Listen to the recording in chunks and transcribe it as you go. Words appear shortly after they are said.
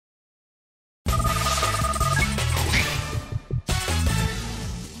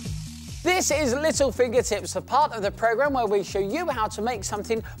This is Little Fingertips, the part of the programme where we show you how to make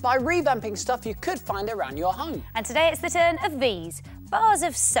something by revamping stuff you could find around your home. And today it's the turn of these, bars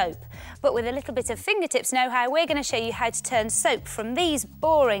of soap. But with a little bit of fingertips know-how, we're going to show you how to turn soap from these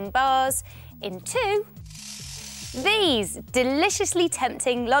boring bars into these deliciously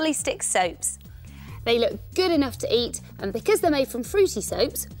tempting lolly stick soaps. They look good enough to eat, and because they're made from fruity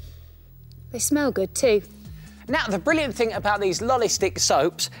soaps, they smell good too. Now, the brilliant thing about these lolly stick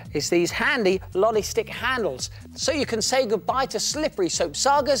soaps is these handy lolly stick handles, so you can say goodbye to slippery soap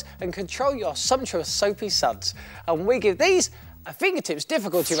sagas and control your sumptuous soapy suds. And we give these a fingertips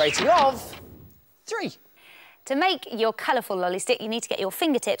difficulty rating of 3. To make your colourful lolly stick, you need to get your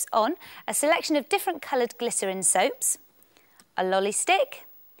fingertips on a selection of different coloured glycerin soaps, a lolly stick,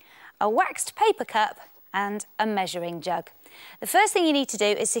 a waxed paper cup and a measuring jug. The first thing you need to do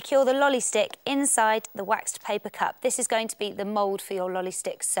is secure the lolly stick inside the waxed paper cup. This is going to be the mould for your lolly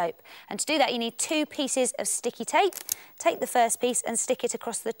stick soap. And to do that, you need 2 pieces of sticky tape. Take the first piece and stick it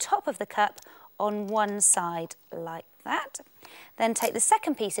across the top of the cup on one side, like that. Then take the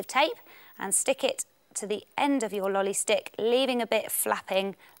second piece of tape and stick it to the end of your lolly stick, leaving a bit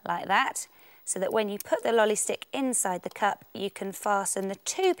flapping like that, so that when you put the lolly stick inside the cup, you can fasten the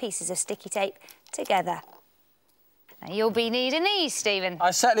 2 pieces of sticky tape together. Now, you'll be needing these, Stephen. I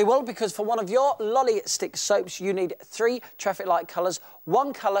certainly will, because for one of your lolly stick soaps, you need 3 traffic light colours,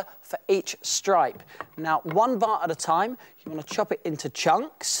 1 colour for each stripe. Now, 1 bar at a time, you want to chop it into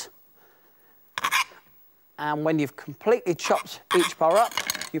chunks. And when you've completely chopped each bar up,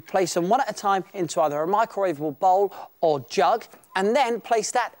 you place them one at a time into either a microwavable bowl or jug, and then place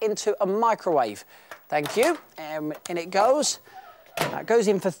that into a microwave. Thank you. In it goes. That goes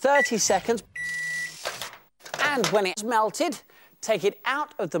in for 30 seconds. And when it's melted, take it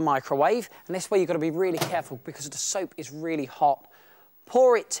out of the microwave. And this way you've got to be really careful because the soap is really hot.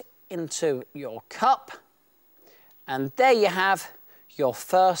 Pour it into your cup. And there you have your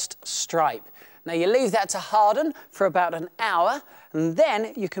first stripe. Now, you leave that to harden for about an hour, and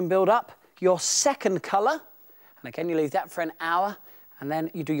then you can build up your second colour. And again, you leave that for an hour, and then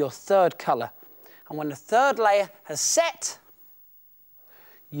you do your third colour. And when the third layer has set,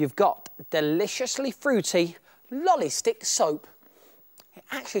 you've got deliciously fruity lolly stick soap. It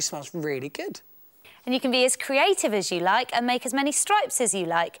actually smells really good. And you can be as creative as you like and make as many stripes as you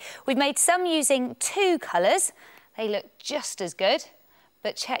like. We've made some using 2 colours. They look just as good.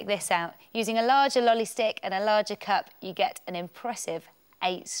 But check this out. Using a larger lolly stick and a larger cup, you get an impressive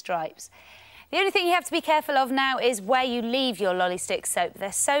 8 stripes. The only thing you have to be careful of now is where you leave your lolly stick soap.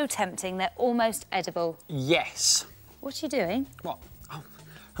 They're so tempting, they're almost edible. Yes. What are you doing? What?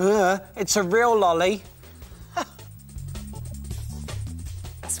 Oh. It's a real lolly.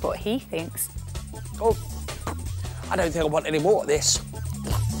 That's what he thinks. Oh, I don't think I want any more of this.